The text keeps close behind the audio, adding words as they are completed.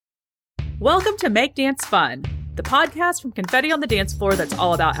Welcome to Make Dance Fun, the podcast from Confetti on the Dance Floor that's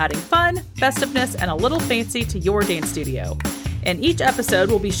all about adding fun, festiveness, and a little fancy to your dance studio. In each episode,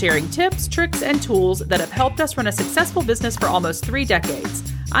 we'll be sharing tips, tricks, and tools that have helped us run a successful business for almost 3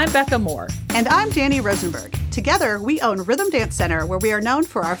 decades. I'm Becca Moore. And I'm Danny Rosenberg. Together, we own Rhythm Dance Center, where we are known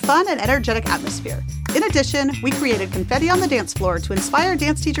for our fun and energetic atmosphere. In addition, we created Confetti on the Dance Floor to inspire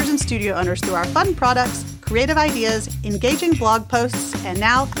dance teachers and studio owners through our fun products, creative ideas, engaging blog posts, and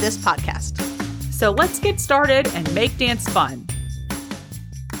now this podcast. So let's get started and make dance fun.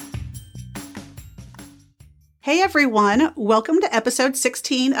 Hey everyone, welcome to episode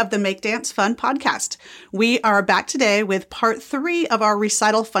 16 of the Make Dance Fun podcast. We are back today with part 3 of our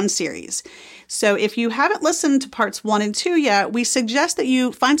Recital Fun series. So if you haven't listened to parts 1 and 2 yet, we suggest that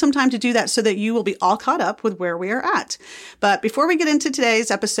you find some time to do that so that you will be all caught up with where we are at. But before we get into today's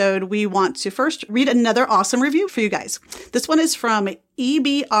episode, we want to first read another awesome review for you guys. This one is from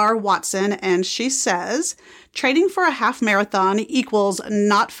EBR Watson, and she says, "Training for a half marathon equals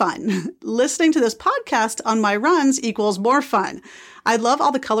not fun. Listening to this podcast on my runs equals more fun. I love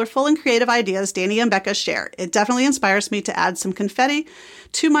all the colorful and creative ideas Danny and Becca share. It definitely inspires me to add some confetti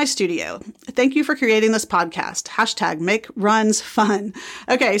to my studio. Thank you for creating this podcast. Hashtag make runs fun."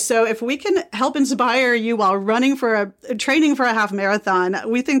 Okay, so if we can help inspire you while training for a half marathon,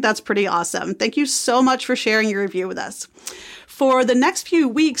 we think that's pretty awesome. Thank you so much for sharing your review with us. For the next few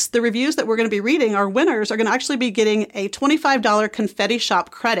weeks, the reviews that we're going to be reading, our winners are going to actually be getting a $25 confetti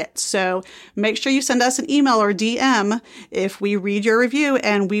shop credit. So make sure you send us an email or DM if we read your review,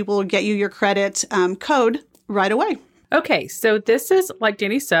 and we will get you your credit code right away. Okay, so this is, like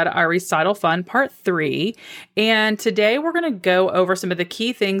Danny said, our Recital Fun Part 3, and today we're going to go over some of the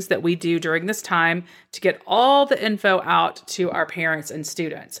key things that we do during this time to get all the info out to our parents and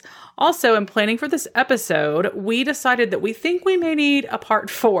students. Also, in planning for this episode, we decided that we think we may need a Part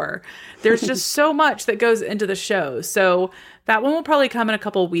 4. There's just so much that goes into the show, so that one will probably come in a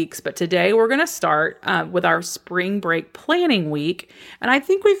couple weeks, but today we're going to start with our spring break planning week. And I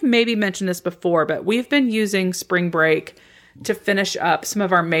think we've maybe mentioned this before, but we've been using spring break to finish up some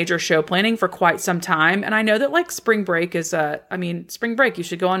of our major show planning for quite some time. And I know that spring break is spring break, you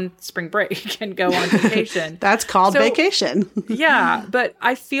should go on spring break and go on vacation. That's called vacation. Yeah, but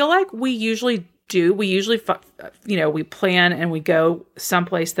I feel like we usually do. We usually, we plan and we go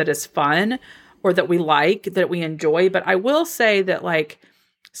someplace that is fun, or that we like, that we enjoy. But I will say that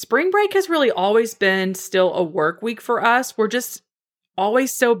spring break has really always been still a work week for us. We're just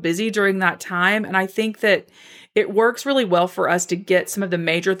always so busy during that time. And I think that it works really well for us to get some of the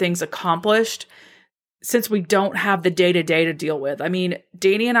major things accomplished since we don't have the day-to-day to deal with. I mean,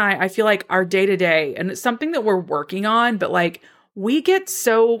 Danny and I feel like our day-to-day, and it's something that we're working on, but we get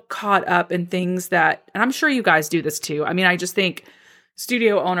so caught up in things that, and I'm sure you guys do this too. I mean, I just think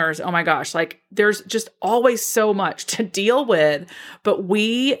studio owners, oh my gosh, there's just always so much to deal with, but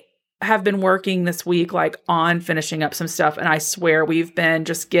we have been working this week on finishing up some stuff, and I swear we've been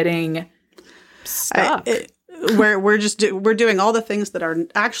just getting stuck. We're doing all the things that are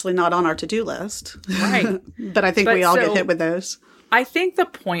actually not on our to-do list. Right. But I think we all get hit with those. I think the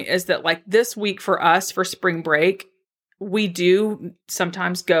point is that this week for us for spring break, we do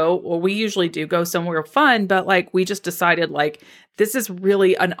sometimes we usually do go somewhere fun, but we just decided this is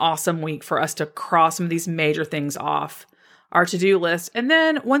really an awesome week for us to cross some of these major things off our to-do list. And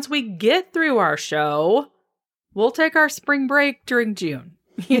then once we get through our show, we'll take our spring break during June.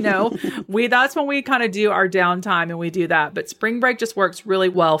 That's when we kind of do our downtime, and we do that. But spring break just works really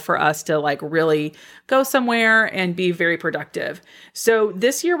well for us to really go somewhere and be very productive. So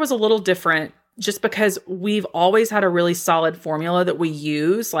this year was a little different, just because we've always had a really solid formula that we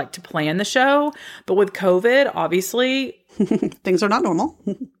use to plan the show. But with COVID, obviously, things are not normal.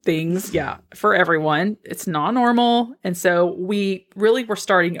 For everyone, it's not normal. And so we really were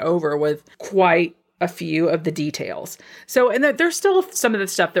starting over with quite a few of the details. So, and there's still some of the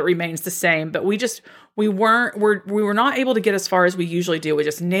stuff that remains the same, but we were not able to get as far as we usually do with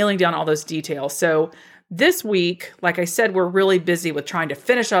just nailing down all those details. So this week, like I said, we're really busy with trying to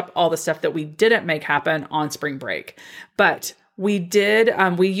finish up all the stuff that we didn't make happen on spring break. But we did,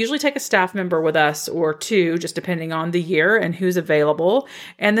 we usually take a staff member with us or two, just depending on the year and who's available.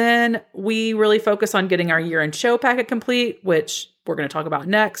 And then we really focus on getting our year-end show packet complete, which we're going to talk about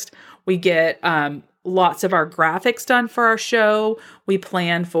next. We get lots of our graphics done for our show. We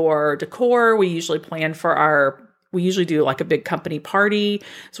plan for decor. We usually do a big company party.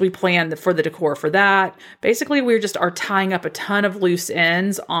 So we plan for the decor for that. Basically, we are tying up a ton of loose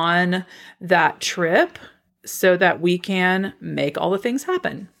ends on that trip so that we can make all the things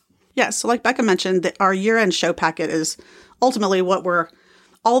happen. Yeah. So like Becca mentioned, our year-end show packet is ultimately what we're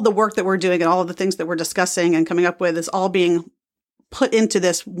all the work that we're doing and all of the things that we're discussing and coming up with is all being put into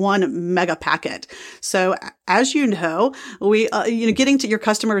this one mega packet. So as you know, we, getting to your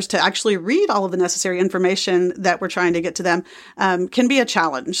customers to actually read all of the necessary information that we're trying to get to them, can be a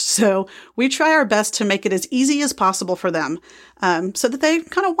challenge. So we try our best to make it as easy as possible for them, so that they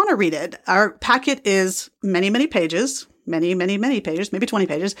kind of want to read it. Our packet is many, many pages. Many pages, maybe 20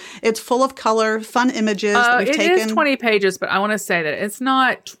 pages. It's full of color, fun images that we've taken. It is 20 pages, but I want to say that it's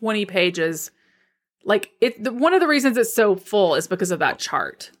not 20 pages. Like one of the reasons it's so full is because of that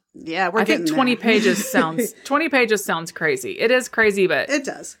chart. Yeah, I think 20 pages sounds crazy. It is crazy, but it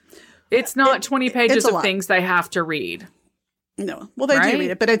does. It's not 20 pages of things they have to read. No, well, they do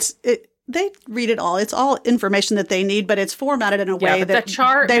read it, but they read it all. It's all information that they need, but it's formatted in a way that the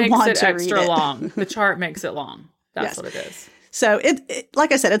chart they makes want it to extra read it. long. The chart makes it long. That's what it is. So it,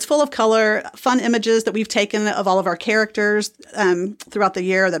 like I said, it's full of color, fun images that we've taken of all of our characters throughout the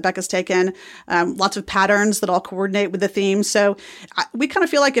year that Becca's taken, lots of patterns that all coordinate with the theme. So we kind of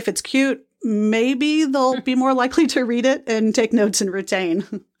feel like if it's cute, maybe they'll be more likely to read it and take notes and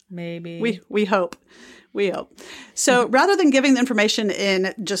retain. Maybe. We hope. We hope. So rather than giving the information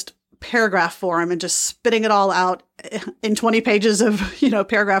in just paragraph form and just spitting it all out in 20 pages of,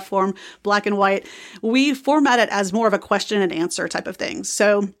 paragraph form, black and white, we format it as more of a question and answer type of thing.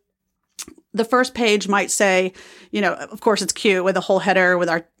 So the first page might say, of course it's cute with a whole header with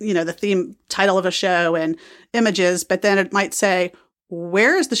our, the theme title of a show and images, but then it might say,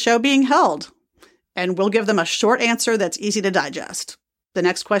 where is the show being held? And we'll give them a short answer that's easy to digest. The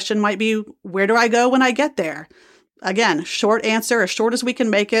next question might be, where do I go when I get there? Again, short answer, as short as we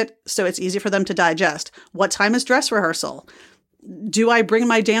can make it, so it's easy for them to digest. What time is dress rehearsal? Do I bring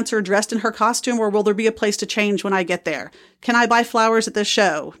my dancer dressed in her costume, or will there be a place to change when I get there? Can I buy flowers at this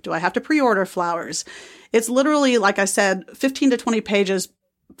show? Do I have to pre-order flowers? It's literally, like I said, 15 to 20 pages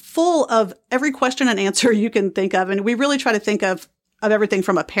full of every question and answer you can think of. And we really try to think of everything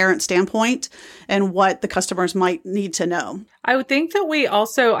from a parent standpoint and what the customers might need to know. I would think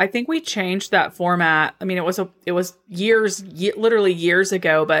that I think we changed that format. I mean, it was literally years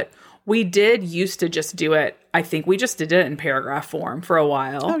ago, but we did used to just do it. I think we just did it in paragraph form for a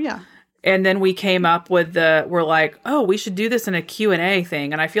while. Oh, yeah. And then we came up with we're like, oh, we should do this in a Q&A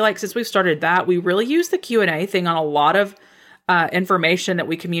thing. And I feel like since we've started that, we really use the Q&A thing on a lot of information that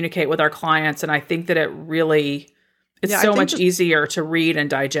we communicate with our clients. And I think that it's so much easier to read and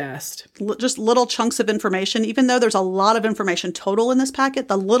digest. Just little chunks of information. Even though there's a lot of information total in this packet,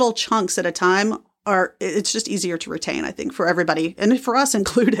 the little chunks at a time it's just easier to retain, I think, for everybody and for us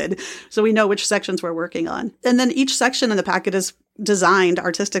included. So we know which sections we're working on. And then each section in the packet is designed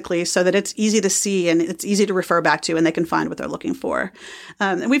artistically so that it's easy to see and it's easy to refer back to and they can find what they're looking for.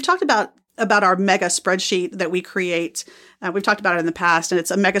 And we've talked about our mega spreadsheet that we create. We've talked about it in the past, and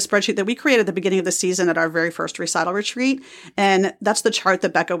it's a mega spreadsheet that we created at the beginning of the season at our very first recital retreat. And that's the chart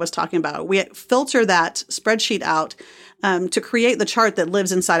that Becca was talking about. We filter that spreadsheet out to create the chart that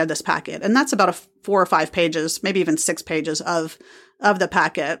lives inside of this packet. And that's about 4 or 5 pages, maybe even 6 pages of the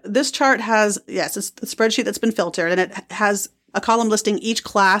packet. This chart has, it's the spreadsheet that's been filtered, and it has a column listing each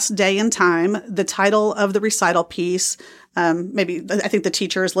class, day and time, the title of the recital piece. Maybe I think the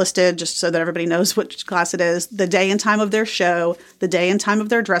teacher is listed just so that everybody knows which class it is, the day and time of their show, the day and time of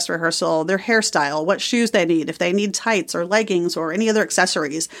their dress rehearsal, their hairstyle, what shoes they need, if they need tights or leggings or any other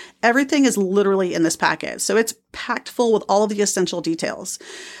accessories. Everything is literally in this packet. So it's packed full with all of the essential details.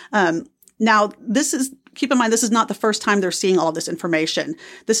 Now, keep in mind, this is not the first time they're seeing all of this information.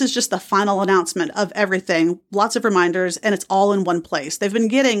 This is just the final announcement of everything, lots of reminders, and it's all in one place. They've been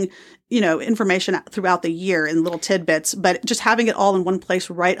getting, information throughout the year in little tidbits, but just having it all in one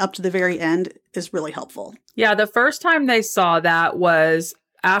place right up to the very end is really helpful. Yeah, the first time they saw that was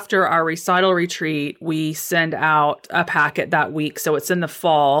after our recital retreat. We send out a packet that week, so it's in the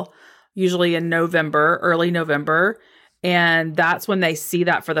fall, usually in November, early November. And that's when they see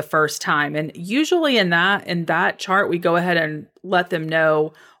that for the first time. And usually in that chart, we go ahead and let them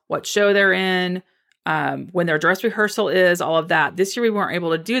know what show they're in, when their dress rehearsal is, all of that. This year, we weren't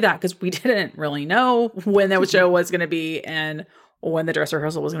able to do that because we didn't really know when the show was going to be and when the dress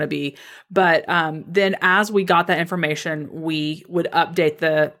rehearsal was going to be. But then as we got that information, we would update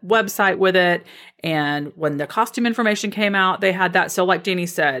the website with it. And when the costume information came out, they had that. So like Danny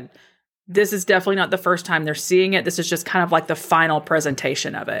said, this is definitely not the first time they're seeing it. This is just kind of like the final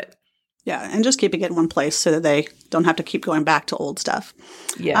presentation of it. Yeah, and just keeping it in one place so that they don't have to keep going back to old stuff.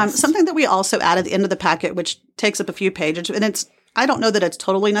 Yes. Something that we also add at the end of the packet, which takes up a few pages, and I don't know that it's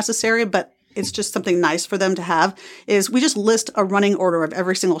totally necessary, but it's just something nice for them to have, is we just list a running order of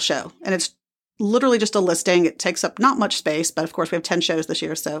every single show. And it's literally just a listing. It takes up not much space, but of course we have 10 shows this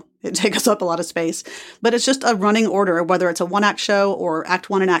year, so it takes up a lot of space. But it's just a running order, whether it's a 1-act show or Act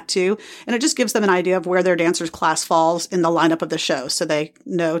 1 and Act 2. And it just gives them an idea of where their dancer's class falls in the lineup of the show. So they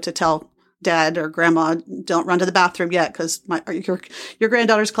know to tell dad or grandma, don't run to the bathroom yet because your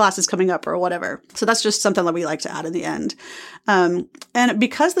granddaughter's class is coming up or whatever. So that's just something that we like to add in the end. And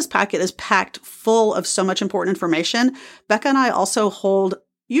because this packet is packed full of so much important information, Becca and I also hold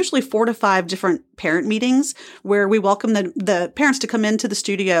usually 4 to 5 different parent meetings where we welcome the parents to come into the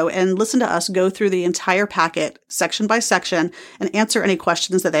studio and listen to us go through the entire packet section by section and answer any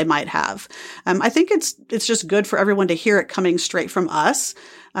questions that they might have. I think it's just good for everyone to hear it coming straight from us.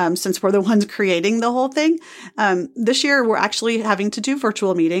 Since we're the ones creating the whole thing. This year, we're actually having to do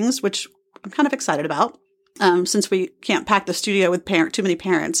virtual meetings, which I'm kind of excited about, since we can't pack the studio with too many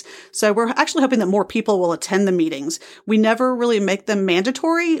parents. So we're actually hoping that more people will attend the meetings. We never really make them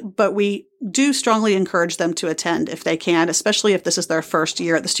mandatory, but we do strongly encourage them to attend if they can, especially if this is their first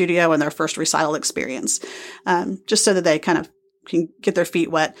year at the studio and their first recital experience, just so that they kind of can get their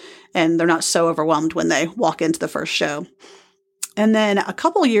feet wet and they're not so overwhelmed when they walk into the first show. And then a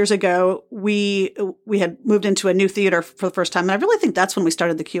couple of years ago, we had moved into a new theater for the first time. And I really think that's when we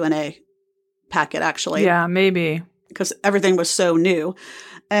started the Q&A packet, actually. Yeah, maybe. Because everything was so new.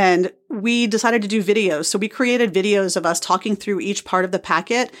 And we decided to do videos. So we created videos of us talking through each part of the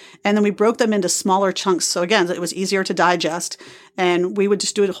packet. And then we broke them into smaller chunks. So again, it was easier to digest. And we would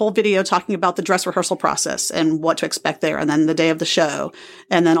just do a whole video talking about the dress rehearsal process and what to expect there. And then the day of the show.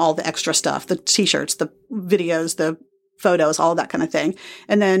 And then all the extra stuff, the t-shirts, the videos, the photos, all of that kind of thing.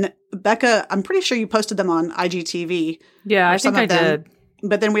 And then Becca, I'm pretty sure you posted them on IGTV. Yeah, I think I did.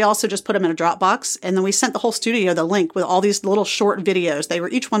 But then we also just put them in a Dropbox, and then we sent the whole studio the link with all these little short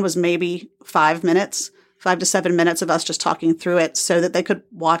videos. Each one was maybe 5 to 7 minutes of us just talking through it so that they could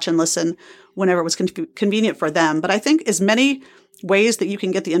watch and listen whenever it was convenient for them. But I think as many ways that you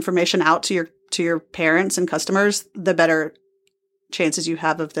can get the information out to your parents and customers, the better chances you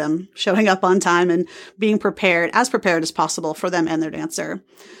have of them showing up on time and being prepared as possible for them and their dancer.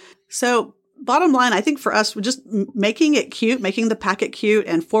 So bottom line, I think for us, we're just making it cute, making the packet cute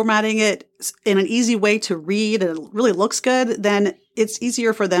and formatting it in an easy way to read and it really looks good, then it's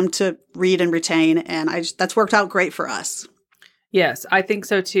easier for them to read and retain. And that's worked out great for us. Yes, I think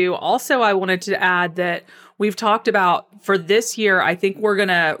so too. Also, I wanted to add that we've talked about for this year, I think we're going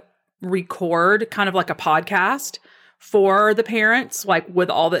to record kind of like a podcast for the parents, like with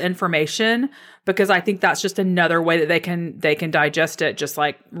all the information, because I think that's just another way that they can digest it. Just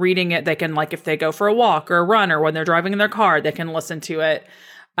like reading it, they can, like if they go for a walk or a run or when they're driving in their car, they can listen to it.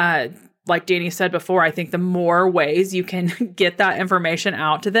 Like Danny said before, I think the more ways you can get that information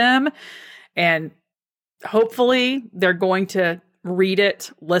out to them, and hopefully they're going to read it,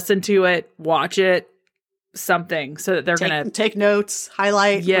 listen to it, watch it, something, so that they're going to take notes,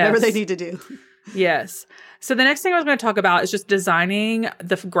 highlight, whatever they need to do. Yes. So the next thing I was going to talk about is just designing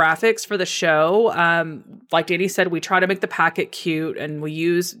the graphics for the show. Like Danny said, we try to make the packet cute, and we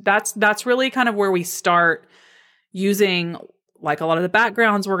use that's really kind of where we start using like a lot of the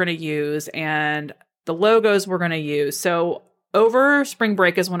backgrounds we're going to use and the logos we're going to use. So over spring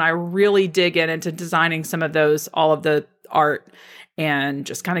break is when I really dig into designing all of the art and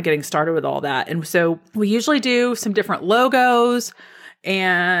just kind of getting started with all that. And so we usually do some different logos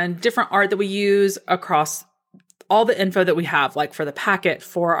and different art that we use across all the info that we have, like for the packet,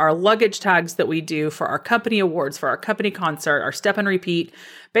 for our luggage tags that we do, for our company awards, for our company concert, our step and repeat.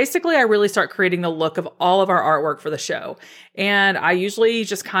 Basically, I really start creating the look of all of our artwork for the show. And I usually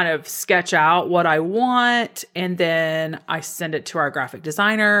just kind of sketch out what I want, and then I send it to our graphic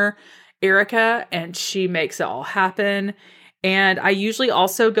designer, Erica, and she makes it all happen. And I usually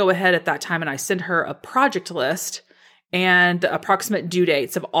also go ahead at that time and I send her a project list and the approximate due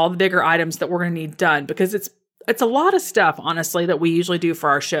dates of all the bigger items that we're going to need done, because it's a lot of stuff, honestly, that we usually do for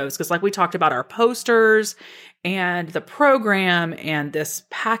our shows. Because like we talked about our posters and the program and this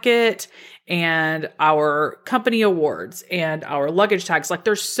packet and our company awards and our luggage tags. Like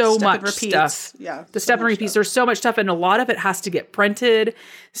there's so much stuff. Yeah. The step and repeats, there's so much stuff, and a lot of it has to get printed.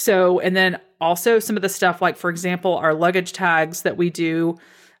 So, and then also some of the stuff, like for example, our luggage tags that we do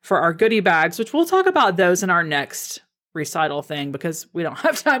for our goodie bags, which we'll talk about those in our next recital thing because we don't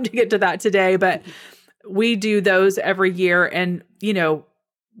have time to get to that today, but we do those every year. And, you know,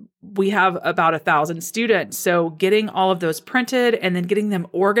 we have about 1,000 students. So getting all of those printed and then getting them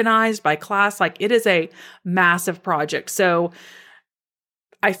organized by class, like it is a massive project. So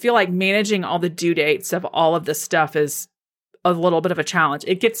I feel like managing all the due dates of all of this stuff is a little bit of a challenge.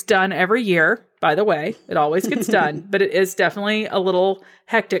 It gets done every year. by the way. It always gets done, but it is definitely a little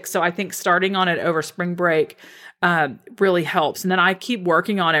hectic. So I think starting on it over spring break really helps. And then I keep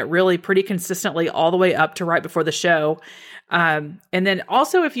working on it really pretty consistently all the way up to right before the show. And then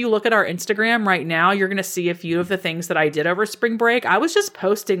also, if you look at our Instagram right now, you're going to see a few of the things that I did over spring break. I was just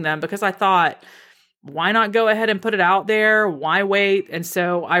posting them because I thought, why not go ahead and put it out there? Why wait? And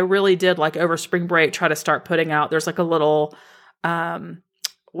so I really did, like, over spring break, try to start putting out. There's like a little, oh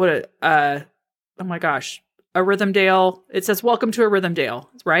my gosh, a Rhythmdale. It says, welcome to a Rhythmdale,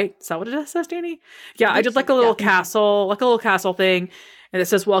 right? Is that what it says, Danny? Yeah, I did like a little castle thing. And it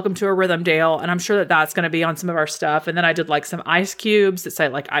says, welcome to a Rhythmdale. And I'm sure that that's going to be on some of our stuff. And then I did like some ice cubes that say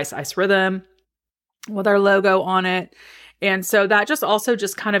like Ice Ice Rhythm with our logo on it. And so that just also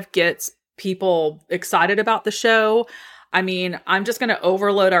just kind of gets people excited about the show. I mean, I'm just going to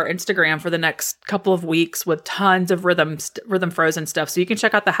overload our Instagram for the next couple of weeks with tons of Rhythm Frozen stuff. So you can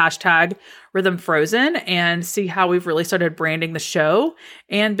check out the hashtag Rhythm Frozen and see how we've really started branding the show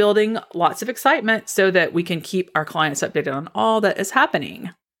and building lots of excitement so that we can keep our clients updated on all that is happening.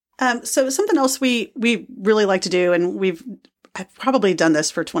 So something else we really like to do, and I've probably done this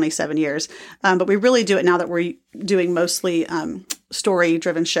for 27 years, but we really do it now that we're doing mostly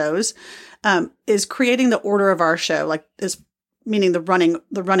story-driven shows, is creating the order of our show, like meaning the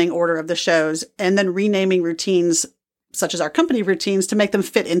running order of the shows, and then renaming routines such as our company routines to make them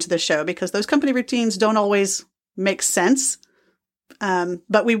fit into the show, because those company routines don't always make sense.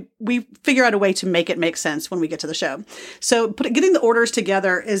 But we figure out a way to make it make sense when we get to the show. So getting the orders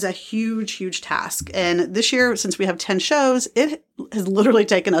together is a huge, huge task. And this year, since we have 10 shows, it has literally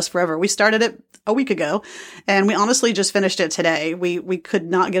taken us forever. We started it a week ago, and we honestly just finished it today. We could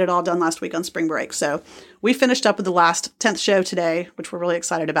not get it all done last week on spring break. So we finished up with the last 10th show today, which we're really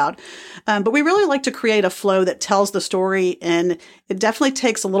excited about. But we really like to create a flow that tells the story, and it definitely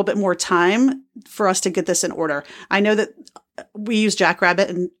takes a little bit more time for us to get this in order. I know that we use Jackrabbit,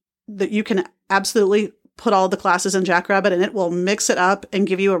 and that you can absolutely put all the classes in Jackrabbit and it will mix it up and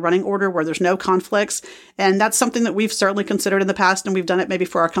give you a running order where there's no conflicts. And that's something that we've certainly considered in the past. And we've done it maybe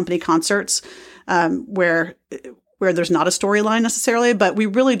for our company concerts, where there's not a storyline necessarily, but we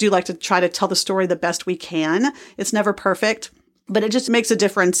really do like to try to tell the story the best we can. It's never perfect, but it just makes a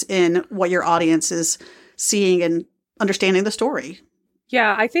difference in what your audience is seeing and understanding the story.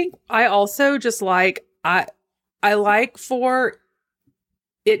 Yeah, I think I also just like, I like for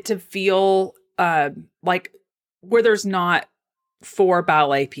it to feel like where there's not 4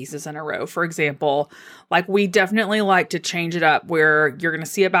 ballet pieces in a row. For example, like we definitely like to change it up where you're going to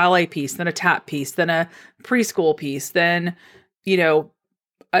see a ballet piece, then a tap piece, then a preschool piece, then,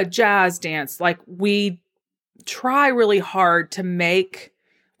 a jazz dance. Like we try really hard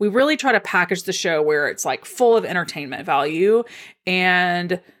we really try to package the show where it's like full of entertainment value.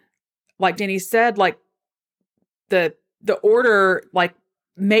 And like Danny said, like the order, like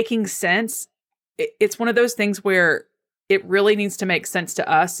making sense. It's one of those things where it really needs to make sense to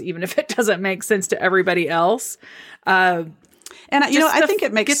us, even if it doesn't make sense to everybody else. And I think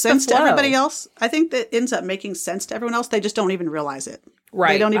it makes sense to everybody else. I think that ends up making sense to everyone else. They just don't even realize it.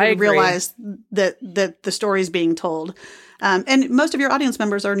 Right. They don't even realize that the story is being told. And most of your audience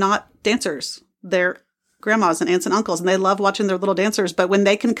members are not dancers. They're grandmas and aunts and uncles, and they love watching their little dancers. But when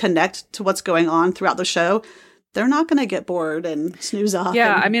they can connect to what's going on throughout the show, they're not going to get bored and snooze off.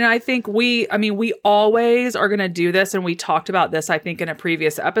 Yeah. I think we always are going to do this. And we talked about this, I think, in a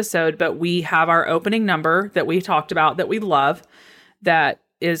previous episode, but we have our opening number that we talked about that we love, that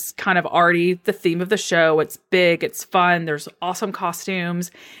is kind of already the theme of the show. It's big, it's fun, there's awesome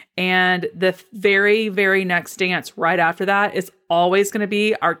costumes. And the very, very next dance right after that is always going to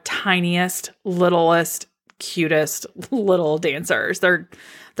be our tiniest, littlest, cutest little dancers.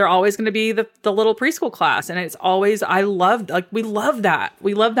 They're always going to be the little preschool class. And it's always, we love that.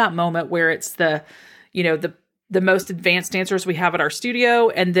 We love that moment where it's the most advanced dancers we have at our studio,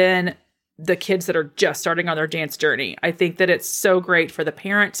 and then the kids that are just starting on their dance journey. I think that it's so great for the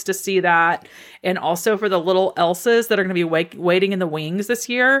parents to see that. And also for the little Elsas that are going to be waiting in the wings this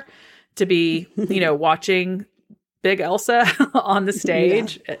year to be, watching Big Elsa on the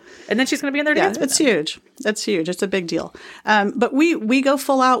stage. Yeah. And then she's going to be in there dance. It's huge. That's huge. It's a big deal. But we go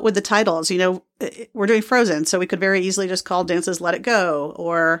full out with the titles. We're doing Frozen, so we could very easily just call dances Let It Go,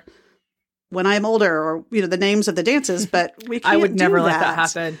 or When I Am Older, or the names of the dances, but we can't. I would never let that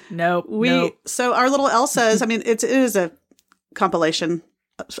happen. Nope. So our little Elsas, it is a compilation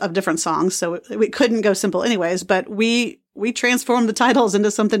of different songs, so we couldn't go simple anyways, but we transformed the titles into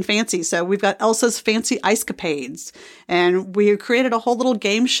something fancy. So we've got Elsa's Fancy Ice-Capades, and we created a whole little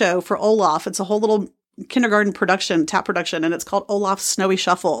game show for Olaf. It's a whole little kindergarten production, tap production, and it's called Olaf's Snowy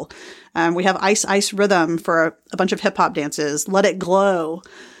Shuffle. We have Ice Ice Rhythm for a bunch of hip hop dances, Let It Glow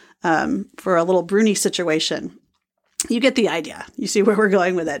for a little Bruni situation. You get the idea. You see where we're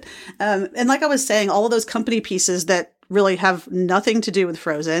going with it. And like I was saying, all of those company pieces that really have nothing to do with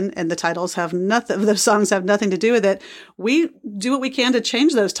Frozen, and the titles have nothing, the songs have nothing to do with it. We do what we can to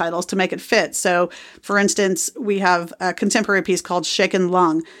change those titles to make it fit. So, for instance, we have a contemporary piece called Shaken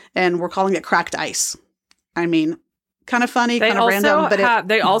Lung, and we're calling it Cracked Ice. I mean, kind of funny, kind of random, but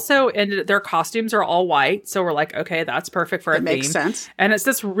they also ended their costumes are all white, so we're like, okay, that's perfect for a theme. It makes sense. And it's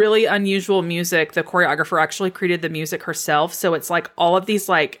this really unusual music. The choreographer actually created the music herself, so it's like all of these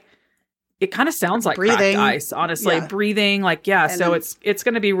like it kind of sounds like breathing. Cracked Ice, honestly, breathing, like and so then, it's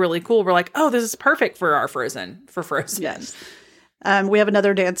going to be really cool. We're like, oh, this is perfect for our Frozen. Yes. We have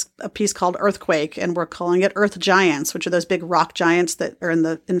another a piece called Earthquake, and we're calling it Earth Giants, which are those big rock giants that are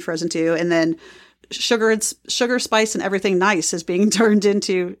in Frozen 2, and then Sugar, Spice, and Everything Nice is being turned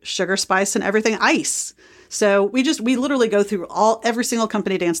into Sugar, Spice, and Everything Ice. So we literally go through every single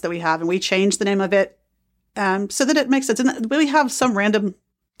company dance that we have, and we change the name of it so that it makes sense. And we have some random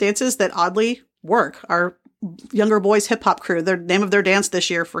dances that oddly work. Our younger boys hip hop crew, the name of their dance this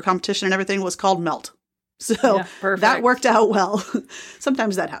year for competition and everything was called Melt. So that worked out well.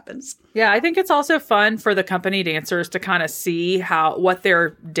 Sometimes that happens. Yeah, I think it's also fun for the company dancers to kind of see what their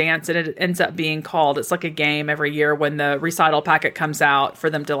dance and it ends up being called. It's like a game every year when the recital packet comes out for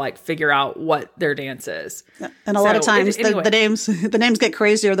them to like figure out what their dance is. Yeah. And a lot of times the names get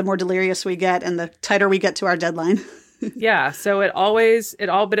crazier the more delirious we get and the tighter we get to our deadline. Yeah, so it always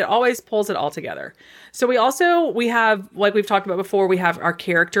pulls it all together. So we have, like we've talked about before, we have our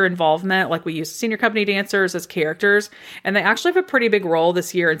character involvement. Like we use senior company dancers as characters, and they actually have a pretty big role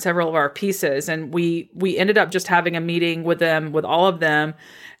this year in several of our pieces. And we ended up just having a meeting with all of them,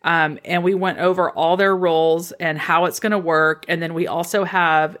 and we went over all their roles and how it's going to work. And then we also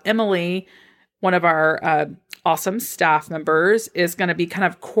have Emily, one of our awesome staff members, is going to be kind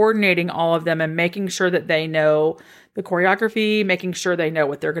of coordinating all of them and making sure that they know the choreography, making sure they know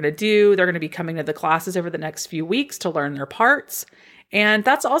what they're going to do. They're going to be coming to the classes over the next few weeks to learn their parts. And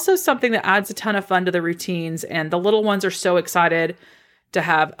that's also something that adds a ton of fun to the routines. And the little ones are so excited to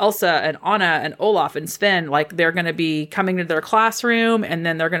have Elsa and Anna and Olaf and Sven. Like they're going to be coming to their classroom and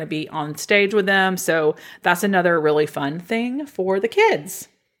then they're going to be on stage with them. So that's another really fun thing for the kids.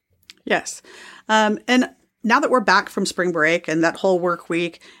 Yes. And now that we're back from spring break and that whole work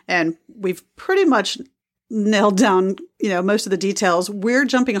week, and we've pretty much nailed down, most of the details, we're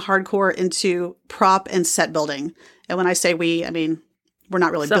jumping hardcore into prop and set building. And when I say we, I mean, we're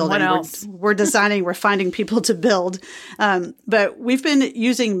not really building. We're designing, we're finding people to build. But we've been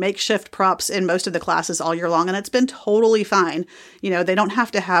using makeshift props in most of the classes all year long, and it's been totally fine. They don't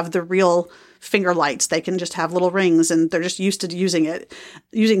have to have the real finger lights. They can just have little rings, and they're just used to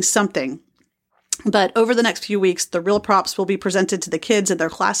using something. But over the next few weeks, the real props will be presented to the kids in their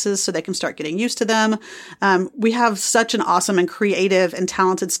classes so they can start getting used to them. We have such an awesome and creative and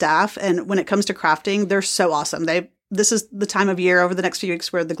talented staff. And when it comes to crafting, they're so awesome. This is the time of year over the next few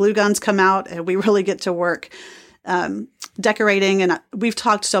weeks where the glue guns come out and we really get to work decorating. And we've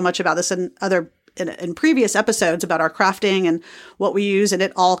talked so much about this in previous episodes about our crafting and what we use. And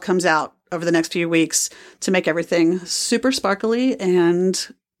it all comes out over the next few weeks to make everything super sparkly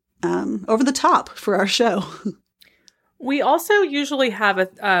and over the top for our show. We also usually have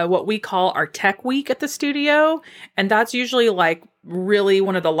what we call our tech week at the studio. And that's usually like really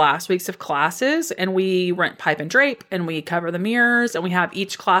one of the last weeks of classes. And we rent pipe and drape and we cover the mirrors and we have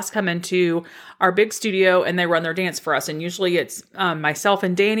each class come into our big studio and they run their dance for us. And usually it's myself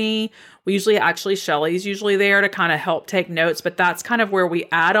and Danny. Shelly's usually there to kind of help take notes, but that's kind of where we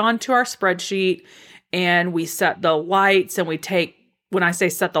add on to our spreadsheet and we set the lights and when I say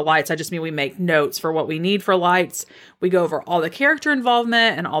set the lights, I just mean we make notes for what we need for lights. We go over all the character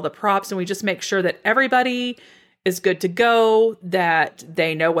involvement and all the props, and we just make sure that everybody is good to go, that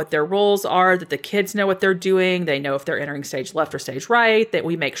they know what their roles are, that the kids know what they're doing. They know if they're entering stage left or stage right, that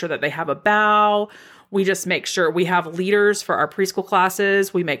we make sure that they have a bow. We just make sure we have leaders for our preschool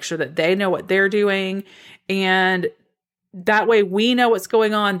classes. We make sure that they know what they're doing. And that way we know what's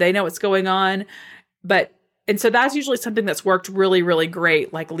going on. They know what's going on. And so that's usually something that's worked really, really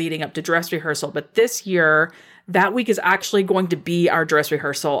great, like leading up to dress rehearsal. But this year, that week is actually going to be our dress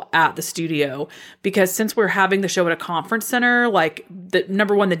rehearsal at the studio, because since we're having the show at a conference center, like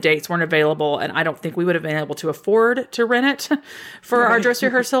number one, the dates weren't available, and I don't think we would have been able to afford to rent it for our dress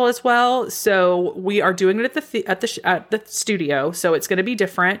rehearsal as well. So we are doing it at the studio. So it's going to be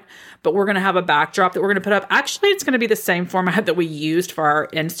different, but we're going to have a backdrop that we're going to put up. Actually, it's going to be the same format that we used for our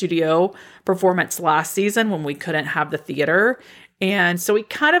in-studio performance last season when we couldn't have the theater. And so we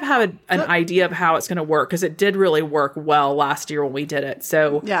kind of have an idea of how it's going to work, because it did really work well last year when we did it.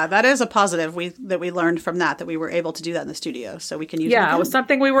 So yeah, that is a positive that we learned from that we were able to do that in the studio. So we can use it was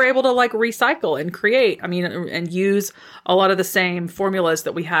something we were able to like recycle and create. I mean, and use a lot of the same formulas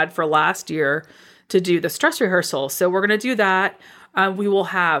that we had for last year to do the dress rehearsal. So we're going to do that. We will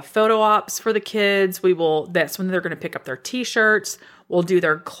have photo ops for the kids. That's when they're going to pick up their t-shirts. We'll do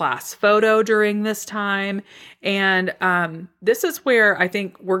their class photo during this time. And this is where I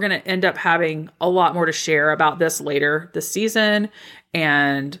think we're going to end up having a lot more to share about this later this season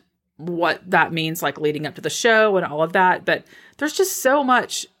and what that means, like leading up to the show and all of that. But there's just so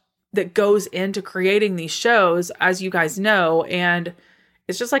much that goes into creating these shows, as you guys know, and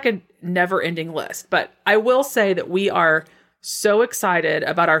it's just like a never-ending list. But I will say that we are so excited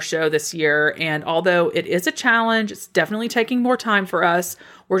about our show this year. And although it is a challenge, it's definitely taking more time for us.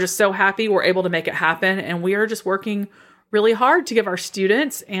 We're just so happy we're able to make it happen. And we are just working really hard to give our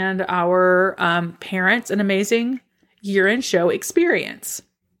students and our parents an amazing year-end show experience.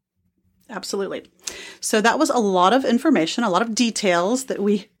 Absolutely. So that was a lot of information, a lot of details that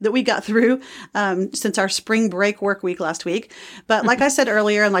we got through since our spring break work week last week. But like I said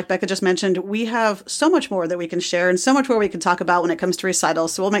earlier, and like Becca just mentioned, we have so much more that we can share and so much more we can talk about when it comes to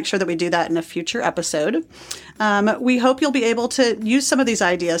recitals. So we'll make sure that we do that in a future episode. We hope you'll be able to use some of these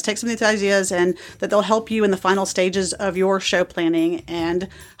ideas, take some of these ideas, and that they'll help you in the final stages of your show planning. And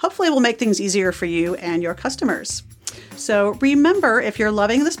hopefully will make things easier for you and your customers. So remember, if you're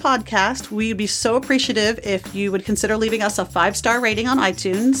loving this podcast, we'd be so appreciative if you would consider leaving us a 5-star rating on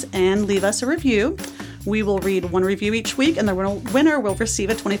iTunes and leave us a review. We will read one review each week, and the winner will receive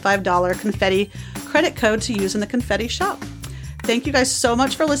a $25 confetti credit code to use in the confetti shop. Thank you guys so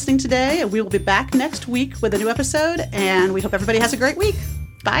much for listening today. We will be back next week with a new episode, and we hope everybody has a great week.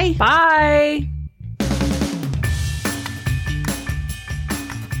 Bye. Bye.